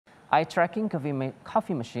Eye tracking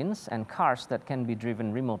coffee machines and cars that can be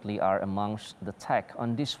driven remotely are amongst the tech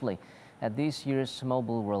on display at this year's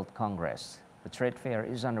Mobile World Congress. The trade fair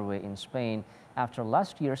is underway in Spain after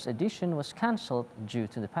last year's edition was cancelled due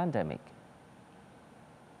to the pandemic.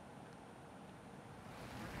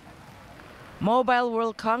 Mobile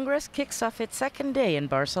World Congress kicks off its second day in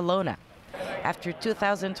Barcelona. After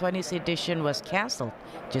 2020's edition was cancelled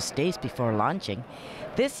just days before launching,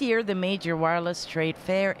 this year the major wireless trade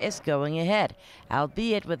fair is going ahead,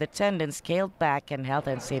 albeit with attendance scaled back and health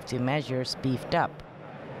and safety measures beefed up.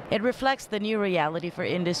 It reflects the new reality for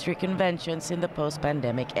industry conventions in the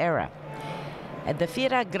post-pandemic era. At the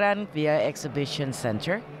Fira Gran Via Exhibition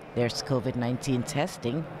Center, there's COVID-19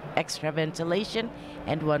 testing, extra ventilation,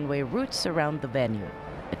 and one-way routes around the venue.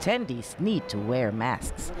 Attendees need to wear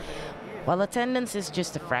masks. While attendance is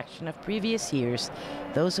just a fraction of previous years,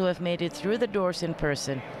 those who have made it through the doors in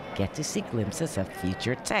person get to see glimpses of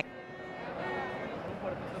future tech.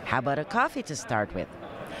 How about a coffee to start with?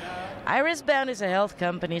 Irisbound is a health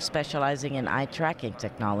company specializing in eye tracking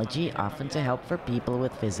technology, often to help for people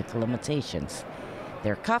with physical limitations.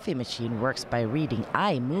 Their coffee machine works by reading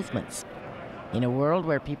eye movements. In a world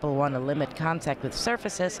where people want to limit contact with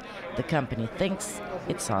surfaces, the company thinks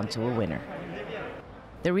it's on to a winner.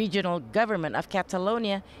 The regional government of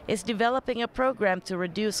Catalonia is developing a program to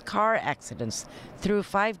reduce car accidents through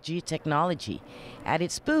 5G technology. At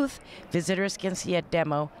its booth, visitors can see a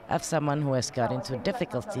demo of someone who has got into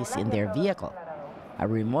difficulties in their vehicle. A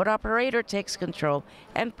remote operator takes control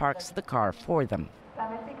and parks the car for them.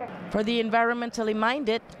 For the environmentally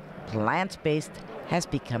minded, plant-based has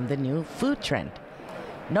become the new food trend.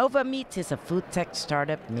 Nova Meat is a food tech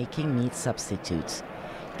startup making meat substitutes.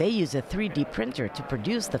 They use a 3D printer to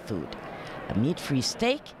produce the food. A meat-free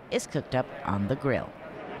steak is cooked up on the grill.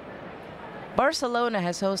 Barcelona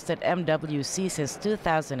has hosted MWC since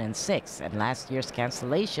 2006, and last year's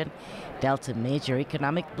cancellation dealt a major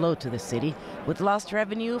economic blow to the city with lost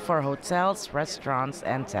revenue for hotels, restaurants,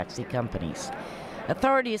 and taxi companies.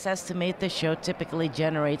 Authorities estimate the show typically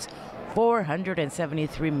generates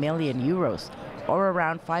 473 million euros, or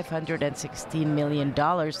around $516 million,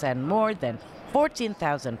 and more than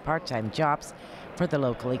 14,000 part-time jobs for the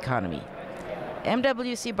local economy.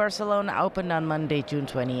 MWC Barcelona opened on Monday, June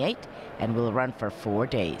 28, and will run for 4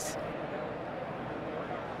 days.